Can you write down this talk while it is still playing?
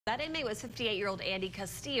That inmate was 58-year-old Andy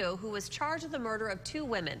Castillo, who was charged with the murder of two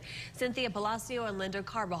women, Cynthia Palacio and Linda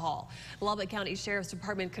Carbajal. Lubbock County Sheriff's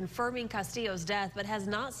Department confirming Castillo's death, but has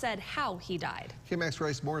not said how he died. KAMC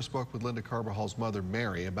Rice Moore spoke with Linda Carbajal's mother,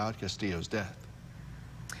 Mary, about Castillo's death.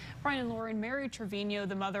 Brian and Lauren, Mary Trevino,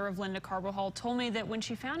 the mother of Linda Carbajal, told me that when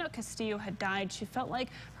she found out Castillo had died, she felt like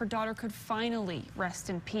her daughter could finally rest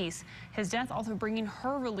in peace. His death also bringing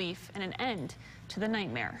her relief and an end to the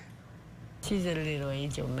nightmare. She's a little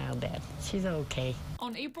angel now, Dad. She's okay.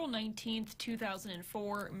 On April 19th,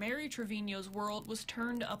 2004, Mary Trevino's world was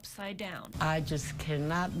turned upside down. I just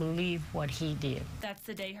cannot believe what he did. That's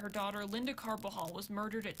the day her daughter, Linda Carbajal, was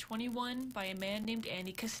murdered at 21 by a man named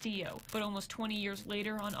Andy Castillo. But almost 20 years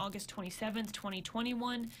later, on August 27th,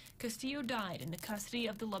 2021, Castillo died in the custody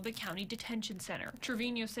of the Lubbock County Detention Center.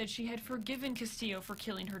 Trevino said she had forgiven Castillo for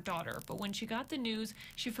killing her daughter, but when she got the news,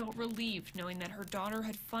 she felt relieved knowing that her daughter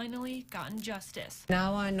had finally gotten justice.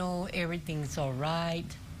 Now I know everything's all right,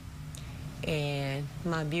 and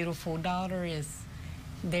my beautiful daughter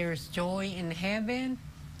there's joy in heaven.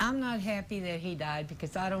 I'm not happy that he died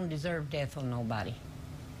because I don't deserve death on nobody.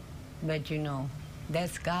 But you know,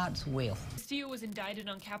 that's God's will. Castillo was indicted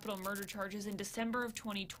on capital murder charges in December of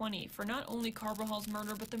 2020 for not only Carbajal's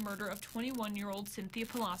murder, but the murder of 21-year-old Cynthia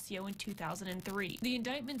Palacio in 2003. The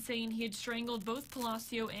indictment saying he had strangled both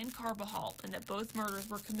Palacio and Carbajal and that both murders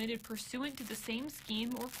were committed pursuant to the same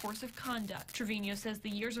scheme or course of conduct. Trevino says the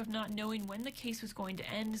years of not knowing when the case was going to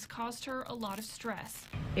end has caused her a lot of stress.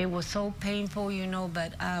 It was so painful, you know,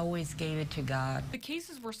 but I always gave it to God. The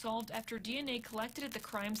cases were solved after DNA collected at the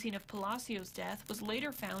crime scene of Palacio's death was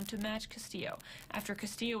later found to match Castillo, after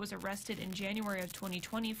Castillo was arrested in January of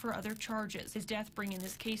 2020 for other charges. His death bringing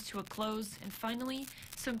this case to a close, and finally,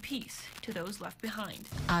 some peace to those left behind.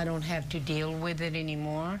 I don't have to deal with it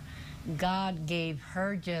anymore. God gave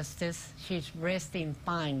her justice. She's resting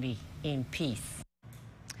finally in peace.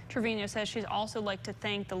 Trevino says she'd also like to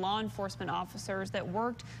thank the law enforcement officers that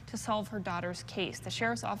worked to solve her daughter's case. The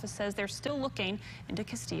sheriff's office says they're still looking into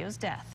Castillo's death.